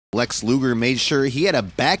Lex Luger made sure he had a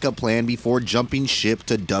backup plan before jumping ship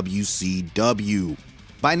to WCW.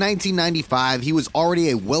 By 1995, he was already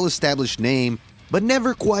a well-established name, but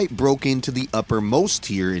never quite broke into the uppermost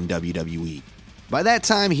tier in WWE. By that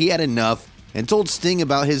time, he had enough and told Sting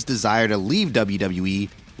about his desire to leave WWE,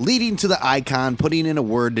 leading to the Icon putting in a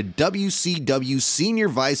word to WCW Senior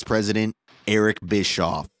Vice President Eric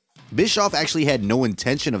Bischoff. Bischoff actually had no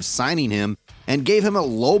intention of signing him and gave him a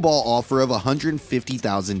lowball offer of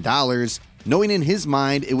 $150,000, knowing in his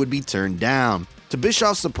mind it would be turned down. To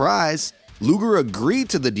Bischoff's surprise, Luger agreed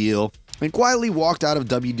to the deal and quietly walked out of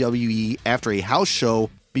WWE after a house show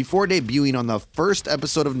before debuting on the first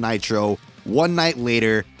episode of Nitro one night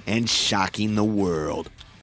later and shocking the world.